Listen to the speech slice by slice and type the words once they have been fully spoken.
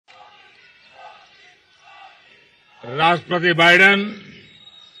राष्ट्रपति Biden,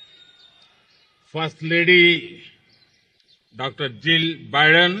 first lady doctor Jill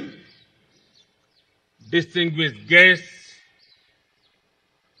Biden, distinguished guest,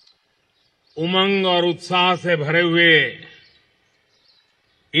 उमंग और उत्साह से भरे हुए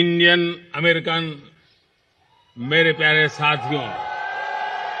इंडियन अमेरिकन मेरे प्यारे साथियों,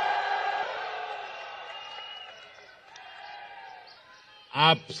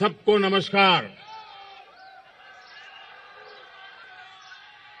 आप सबको नमस्कार।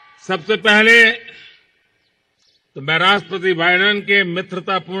 सबसे पहले तो मैं राष्ट्रपति बाइडेन के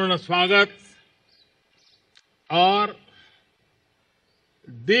मित्रतापूर्ण स्वागत और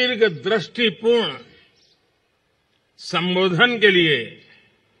दीर्घ दृष्टिपूर्ण संबोधन के लिए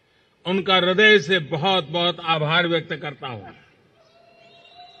उनका हृदय से बहुत बहुत आभार व्यक्त करता हूं।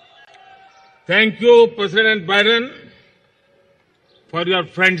 Thank you president Biden for your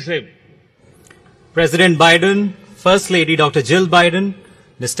friendship. President Biden, First Lady Dr. Jill Biden,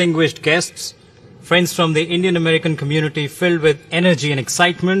 distinguished guests, friends from the Indian American community filled with energy and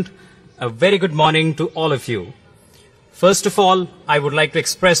excitement, a very good morning to all of you. First of all, I would like to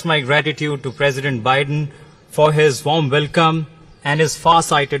express my gratitude to President Biden for his warm welcome and his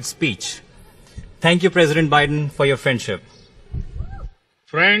far-sighted speech. Thank you, President Biden, for your friendship.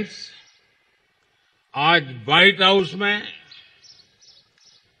 Friends, आज white house में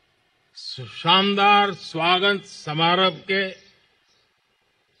शानदार स्वागत समारोह के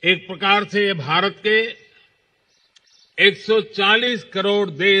एक प्रकार से ये भारत के 140 करोड़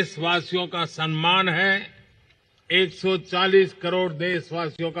देशवासियों का सम्मान है, 140 करोड़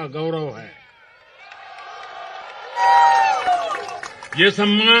देशवासियों का गौरव है। ये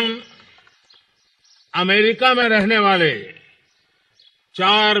सम्मान अमेरिका में रहने वाले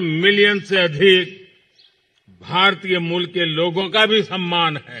 4 मिलियन से अधिक भारतीय मूल के लोगों का भी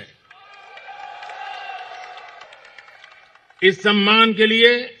सम्मान है। इस सम्मान के लिए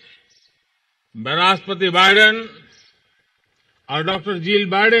मैं राष्ट्रपति बाइडेन और डॉक्टर जिल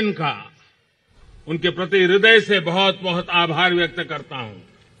बाइडेन का उनके प्रति हृदय से बहुत बहुत आभार व्यक्त करता हूं।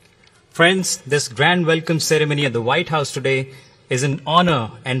 Friends, this grand welcome ceremony at the White House today is an honor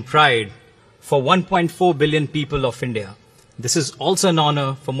and pride for 1.4 billion people of India. This is also an honor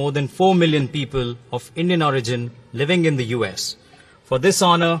for more than 4 million people of Indian origin living in the US. For this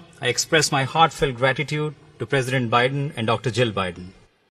honor, I express my heartfelt gratitude to President Biden and Dr. Jill Biden.